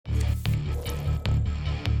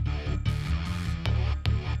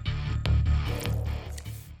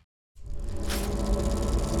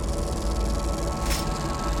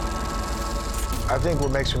I think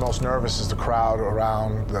what makes me most nervous is the crowd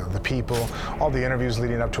around, the people, all the interviews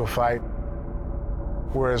leading up to a fight.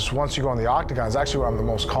 Whereas once you go in the octagon, it's actually where I'm the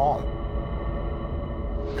most calm.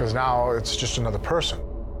 Because now it's just another person.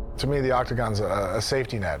 To me, the octagon's a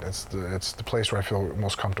safety net. It's the place where I feel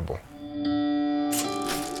most comfortable.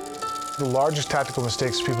 The largest tactical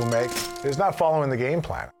mistakes people make is not following the game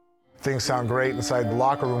plan. Things sound great inside the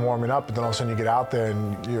locker room warming up, but then all of a sudden you get out there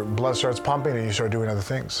and your blood starts pumping and you start doing other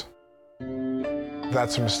things.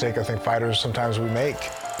 That's a mistake I think fighters sometimes we make.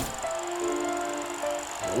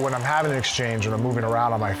 When I'm having an exchange, when I'm moving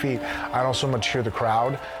around on my feet, I don't so much hear the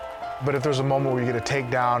crowd, but if there's a moment where you get a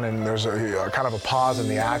takedown and there's a kind of a pause in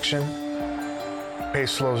the action,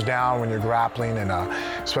 pace slows down when you're grappling and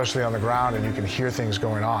especially on the ground, and you can hear things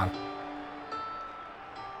going on.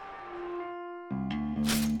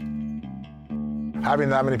 Having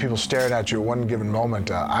that many people staring at you at one given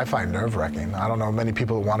moment, I find nerve-wracking. I don't know many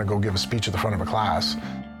people that want to go give a speech at the front of a class.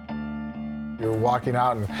 You're walking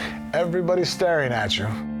out and everybody's staring at you.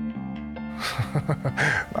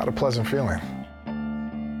 Not a pleasant feeling.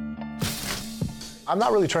 I'm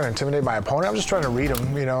not really trying to intimidate my opponent. I'm just trying to read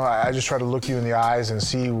him. You know, I just try to look you in the eyes and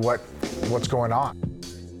see what's going on.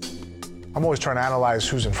 I'm always trying to analyze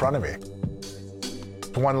who's in front of me.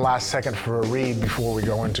 One last second for a read before we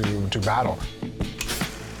go into battle.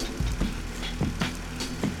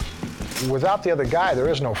 Without the other guy, there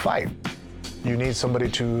is no fight. You need somebody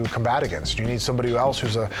to combat against. You need somebody else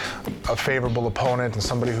who's a favorable opponent and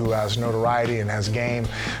somebody who has notoriety and has game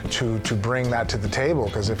to bring that to the table,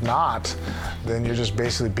 because if not, then you're just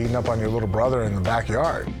basically beating up on your little brother in the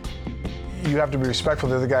backyard. You have to be respectful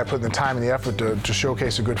of the other guy putting the time and the effort to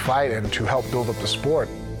showcase a good fight and to help build up the sport.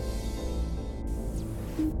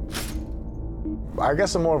 I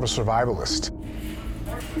guess I'm more of a survivalist.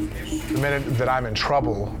 The minute that I'm in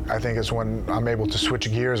trouble, I think is when I'm able to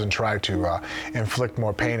switch gears and try to inflict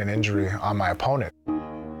more pain and injury on my opponent.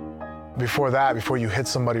 Before that, before you hit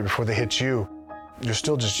somebody, before they hit you, you're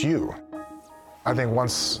still just you. I think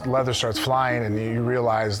once leather starts flying and you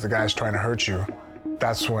realize the guy's trying to hurt you,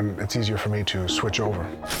 that's when it's easier for me to switch over.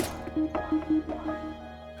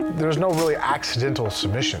 There's no really accidental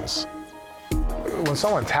submissions. When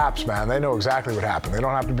someone taps, man, they know exactly what happened. They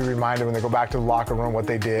don't have to be reminded when they go back to the locker room what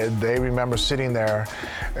they did. They remember sitting there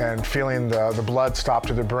and feeling the blood stop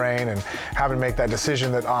to their brain and having to make that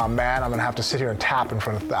decision that, oh man, I'm gonna have to sit here and tap in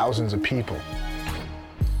front of thousands of people.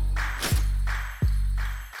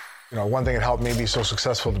 You know, one thing that helped me be so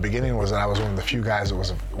successful at the beginning was that I was one of the few guys that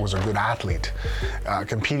was a good athlete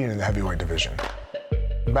competing in the heavyweight division.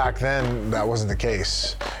 Back then, that wasn't the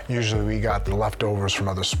case. Usually we got the leftovers from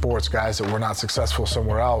other sports. Guys that were not successful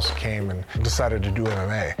somewhere else came and decided to do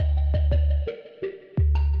MMA.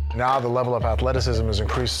 Now the level of athleticism has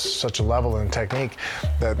increased such a level in technique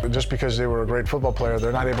that just because they were a great football player,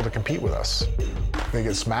 they're not able to compete with us. They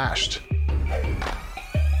get smashed.